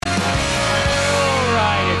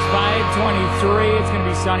It's going to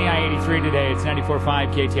be sunny, I-83 today. It's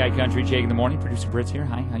 94.5 KTI Country. Jake in the morning. Producer Britt's here.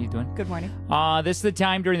 Hi, how you doing? Good morning. This is the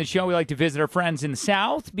time during the show we like to visit our friends in the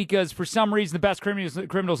South because for some reason the best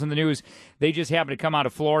criminals in the news, they just happen to come out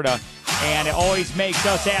of Florida. And it always makes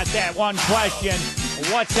us ask that one question.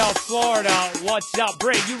 What's up, Florida? What's up,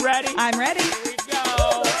 Britt? You ready? I'm ready. Here we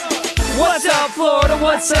go. What's up, Florida?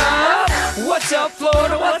 What's up? What's up,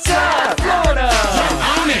 Florida? What's up, Florida?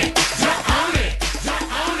 Own it! Own it!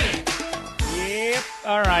 Own it! Yep.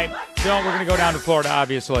 All right. So we're going to go down to Florida,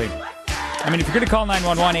 obviously. I mean, if you're going to call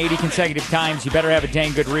 911 80 consecutive times, you better have a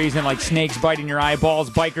dang good reason, like snakes biting your eyeballs,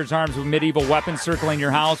 bikers armed with medieval weapons circling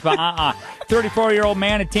your house. But 34-year-old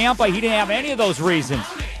man in Tampa, he didn't have any of those reasons.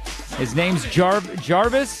 His name's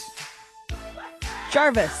Jarvis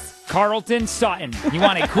Carlton Sutton. He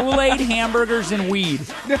wanted Kool-Aid, hamburgers, and weed.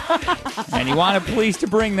 And he wanted police to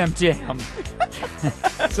bring them to him.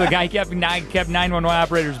 So the guy kept 911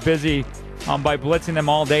 operators busy by blitzing them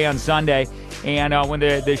all day on Sunday. And when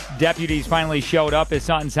the deputies finally showed up at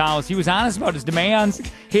Sutton's house, he was honest about his demands.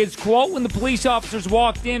 His quote when the police officers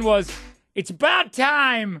walked in was, "It's about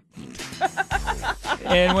time."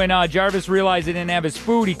 And when Jarvis realized he didn't have his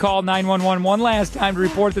food, he called 911 one last time to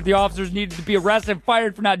report that the officers needed to be arrested and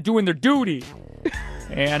fired for not doing their duty.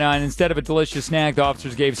 And instead of a delicious snack, the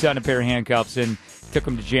officers gave Sutton a pair of handcuffs and took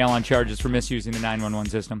him to jail on charges for misusing the 911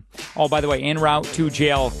 system. Oh, by the way, en route to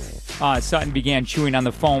jail, Sutton began chewing on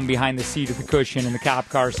the foam behind the seat of the cushion in the cop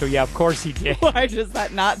car. So, yeah, of course he did. Why does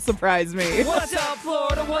that not surprise me? What's up,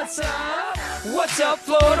 Florida? What's up? What's up,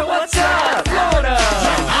 Florida? What's up, Florida?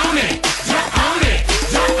 Own it! Own it!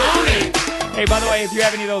 Own it! Hey, by the way, if you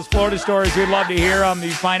have any of those Florida stories, we'd love to hear them. You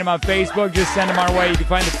can find them on Facebook. Just send them our way. You can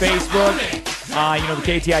find the Facebook,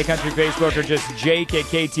 the KTI Country Facebook, or just Jake at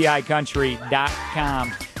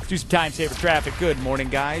KTICountry.com. Let's do some time saver traffic. Good morning,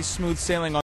 guys. Smooth sailing on